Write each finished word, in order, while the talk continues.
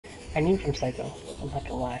I knew from Psycho. I'm not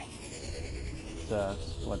gonna lie. It's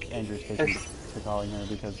what Andrew's taking There's, to calling her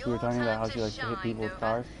because we were talking about how she likes to hit people with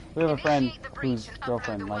cars. We have a friend whose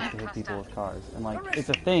girlfriend likes to hit people with cars, and like it's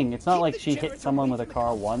a thing. It's not like she hit someone with a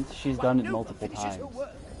car once; she's done it multiple times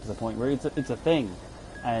to the point where it's a thing,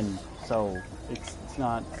 and so it's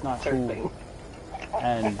not cool. thing.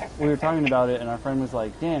 And we were talking about it, and our friend was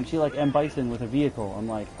like, "Damn, she like M Bison with a vehicle." I'm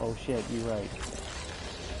like, "Oh shit, you're right."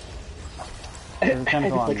 There's a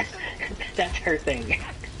chemical on me. That's her thing.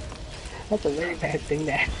 That's a very bad thing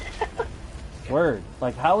that. Word.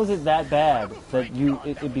 Like, how is it that bad that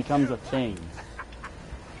it becomes a thing?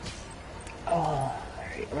 Oh,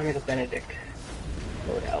 alright. I'm gonna make a Benedict.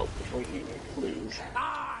 Load out before you lose.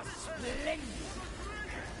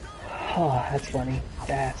 Oh, that's funny.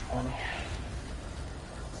 That's funny.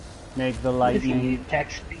 Make the lightning.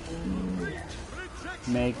 Text speed.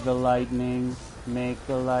 Make the lightning. Make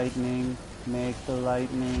the lightning. Make the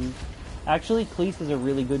lightning. Actually, Cleese is a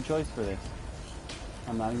really good choice for this.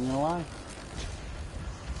 I'm not even gonna lie.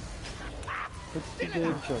 It's a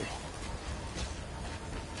good choice.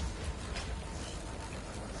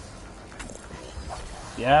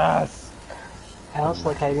 Yes! I also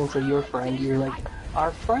like how you didn't say your friend, you're like,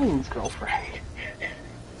 our friend's girlfriend.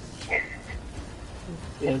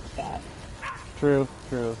 It's that. True,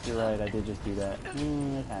 true. You're right, I did just do that.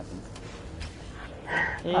 It happens.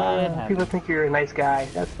 It happens. People think you're a nice guy.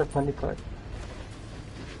 That's the funny part.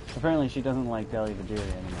 Apparently she doesn't like Deli Vajiri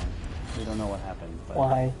anymore. We don't know what happened. But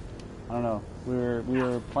Why? I don't know. We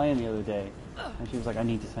were playing the other day, and she was like, I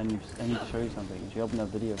need to show you something. And she opened up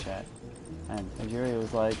video chat, and Vajiri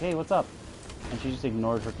was like, hey, what's up? And she just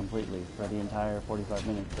ignored her completely for the entire 45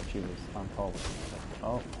 minutes that she was on call with me. Like,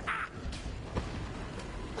 oh.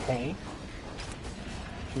 Okay.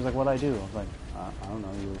 She was like, what'd I do? I was like, I don't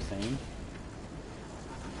know, you were saying?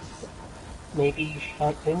 Maybe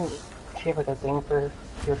didn't she have like a thing for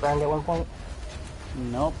your friend at one point?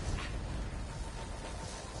 Nope.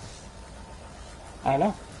 I don't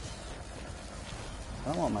know. I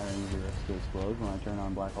don't want my energy rifts to explode when I turn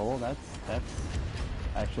on black hole. That's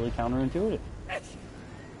actually counterintuitive.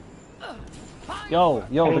 Yo, I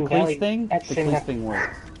the mean, Cleese thing? The that's Cleese thing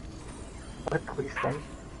works. What Cleese thing?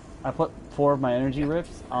 I put 4 of my energy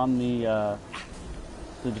rifts on the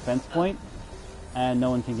defense point, and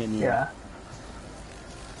no one can get near. Yeah.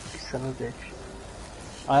 You son of a bitch.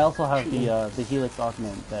 I also have the Helix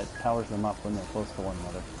augment that powers them up when they're close to one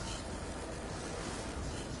another.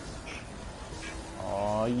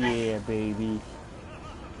 Oh yeah, baby.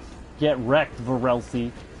 Get wrecked,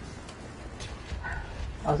 Varelsi.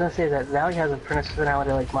 I was gonna say that Valley has a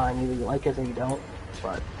personality like mine. Either you like it or you don't,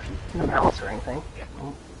 but no malice or anything.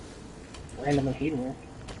 Randomly hating her.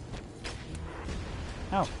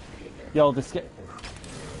 Ow. Yo, did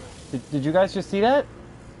you guys just see that?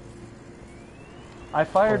 I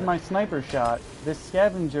fired my sniper shot. This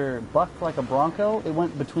scavenger bucked like a bronco. It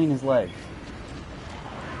went between his legs.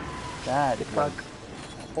 That was...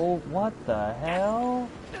 Oh, what the hell?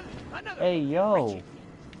 Hey, yo.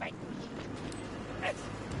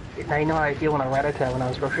 Now you know how I feel when I ran into when I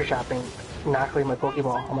was grocery shopping, knocked away my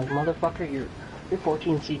Pokeball. I'm like, motherfucker, you're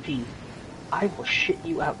 14 CP. I will shit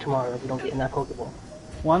you out tomorrow if you don't get in that Pokeball.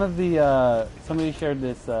 One of the, somebody shared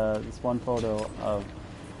this, this one photo of,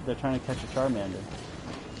 they're trying to catch a Charmander.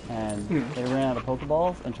 And they ran out of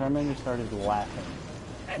Pokeballs, and Charmander started laughing.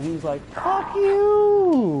 And he was like, fuck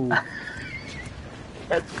you!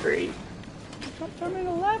 That's great.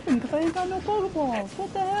 Charmander laughing because I ain't got no Pokeballs.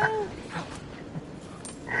 What the hell?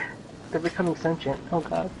 They're becoming sentient. Oh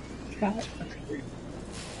god. God, that's great.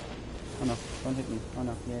 Oh no, don't hit me. Oh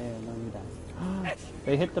no, yeah, no, you die.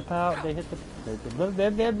 They hit the pow, they hit the...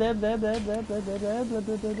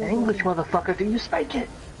 English, motherfucker, do you spike it?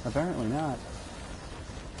 Apparently not.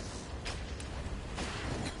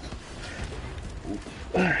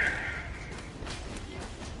 Alright.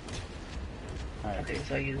 Okay,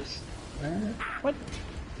 so I use... What?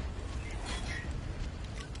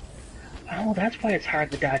 Oh, that's why it's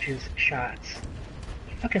hard to dodge his shots.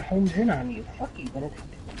 He fucking homes in on you. Fuck you, Benedict.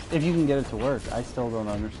 If you can get it to work, I still don't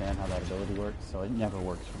understand how that ability works, so it never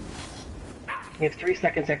works for me. You have 3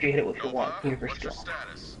 seconds after you hit it with your one, your first skill.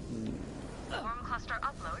 Form cluster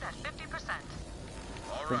upload at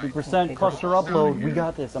 50%. 50% cluster upload, we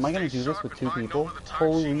got this. Am I gonna do this with 2 people?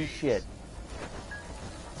 Holy shit.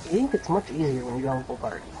 I think it's much easier when you go full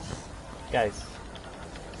party. Guys,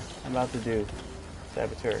 I'm about to do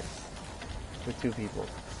Saboteur with 2 people.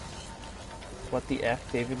 What the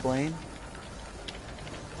F, David Blaine?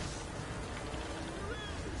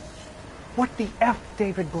 What the F,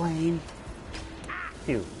 David Blaine?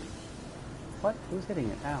 Dude. What? Who's hitting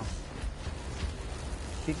it? Ow.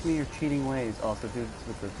 Teach me your cheating ways. Also, dude,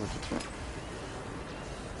 with the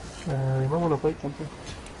You might want to fight something.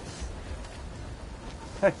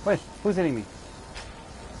 Hey, wait, who's hitting me?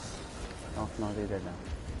 Oh, no, they're dead now.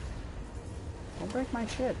 Don't break my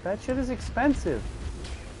shit. That shit is expensive.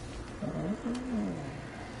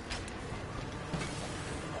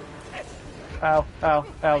 Ow, ow,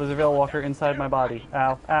 ow, there's a Veil Walker inside my body.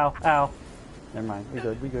 Ow, ow, ow. Never mind, we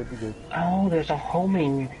good, we good, we good. Oh, there's a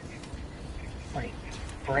homing, like,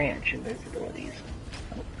 branch in those abilities.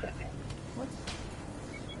 Okay. What?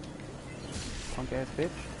 Punk ass bitch.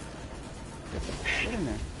 Get in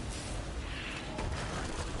there.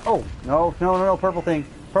 Oh, no, no, no, no, purple thing.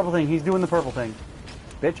 Purple thing, he's doing the purple thing.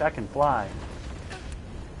 Bitch, I can fly.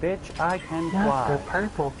 Bitch, I can fly. Not the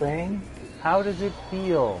purple thing. How does it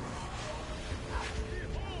feel?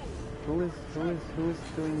 Who is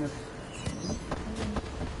doing this?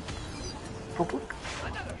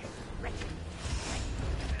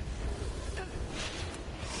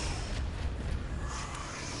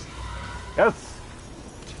 Yes!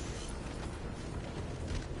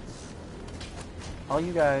 All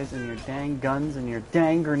you guys and your dang guns and your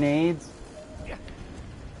dang grenades.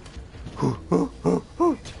 They're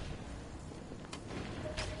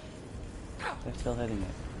still hitting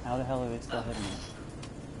it. How the hell are they still hitting it?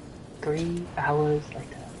 3 hours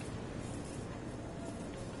later.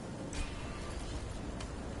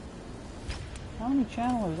 How many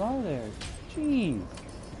channelers are there? Jeez.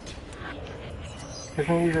 There's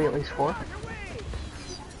usually at least 4. I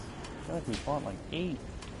feel like we fought like 8.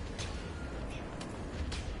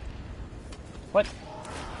 What?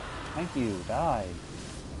 Thank you. Die.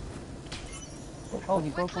 Oh, he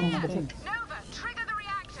broke one of my things. Nova, trigger the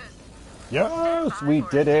reactors. Yes, we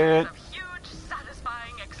did it. Huge,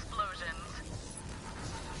 satisfying explosions.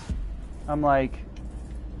 I'm like,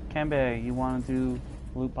 Kembe, you want to do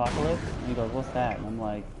Loot Apocalypse? And he goes, what's that? And I'm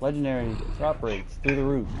like, legendary drop rates through the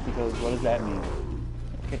roof. He goes, what does that mean?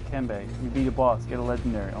 Okay, Kembe, you beat a boss, get a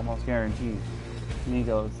legendary, almost guaranteed. And he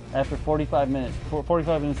goes, after 45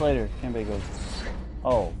 minutes later, Kembe goes,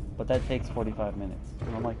 oh, but that takes 45 minutes.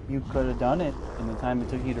 And I'm like, you could have done it in the time it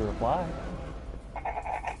took you to reply.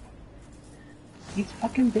 These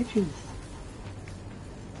fucking bitches.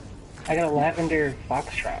 I got a lavender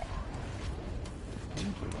foxtrot.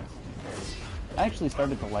 I actually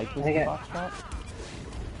started to like this foxtrot.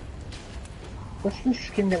 What's the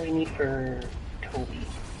skin that we need for Toby?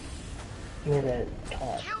 We need a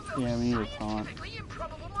taunt. Yeah, we need a taunt.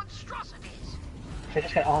 So I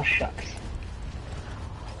just got all shucks.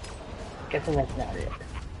 Guessing that's not it.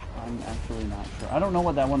 I'm actually not sure. I don't know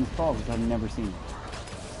what that one is called because I've never seen it.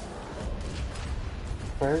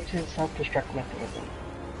 Berg's is self-destruct mechanism.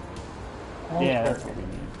 Yeah, that's what we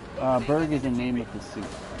need. Berg is the name of the suit.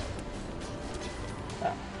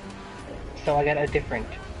 Oh. So I got a different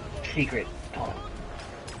secret taunt.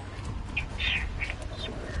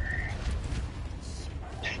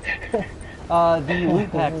 The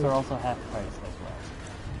loot packs are also half price as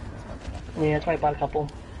well. Yeah, that's why I bought a couple.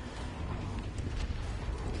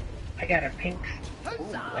 I got a pink.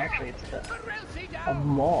 Ooh, actually, it's a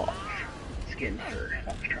mauve skin for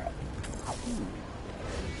Foxtrot.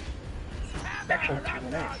 Actually, looks really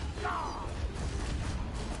nice.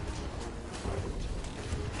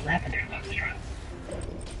 Lavender Foxtrot.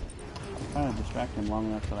 I'm trying to distract him long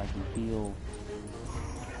enough that I can feel.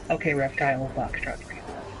 Okay, reptile Foxtrot.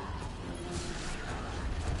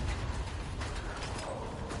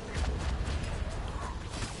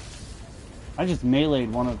 I just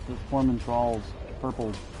meleeed one of the Foreman Thrall's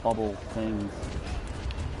purple bubble things.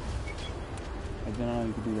 I didn't know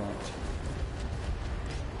you could do that.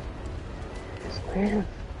 Where?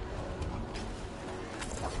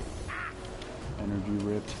 Energy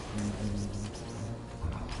rip.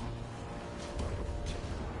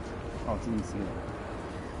 Oh, it's in the ceiling.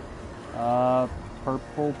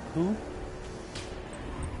 Purple poop?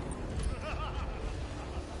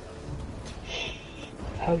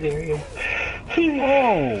 How dare you?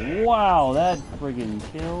 Oh, wow, that friggin'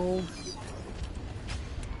 kills.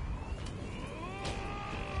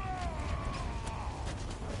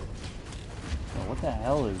 Oh, what the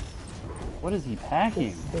hell is... What is he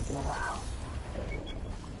packing? Is this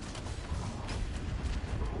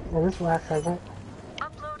the last segment?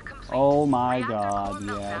 Oh my god,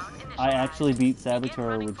 yes. I actually beat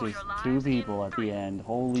Saboteur with just 2 people at the end.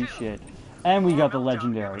 Holy shit. And we got the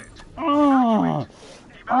legendary. Oh!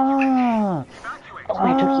 Ah! It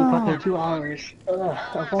only took you fucking 2 hours. Ugh,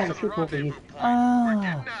 I'm falling asleep over you.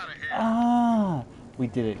 Ah! Ah! We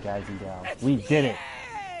did it, guys and gals. We did it!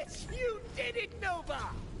 Yes! You did it, Nova!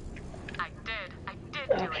 I did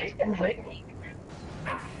do Okay, it. invite me.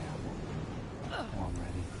 Oh, I'm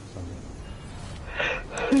ready.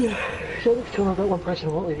 So still know that one person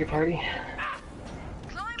won't leave your party.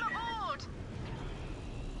 Climb aboard!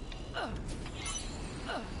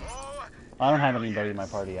 I don't have anybody in my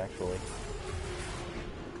party, actually.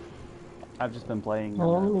 I've just been playing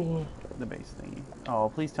the base thingy. Oh,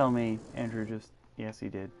 please tell me Andrew just... Yes, he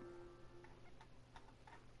did.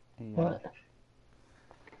 What?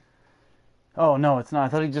 Oh, no, it's not. I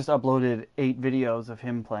thought he just uploaded 8 videos of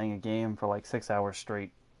him playing a game for like 6 hours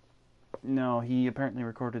straight. No, he apparently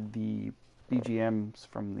recorded the BGMs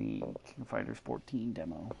from the King of Fighters 14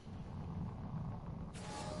 demo.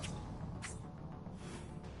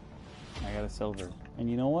 I got a silver.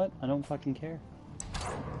 And you know what? I don't fucking care.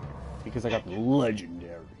 Because I got the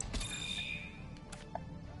legendary.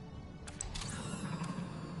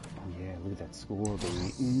 Oh yeah, look at that score,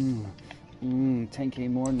 baby.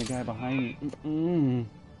 10k more than the guy behind me.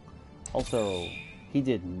 Also, he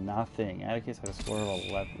did nothing. Atticus had a score of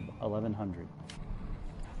 1100.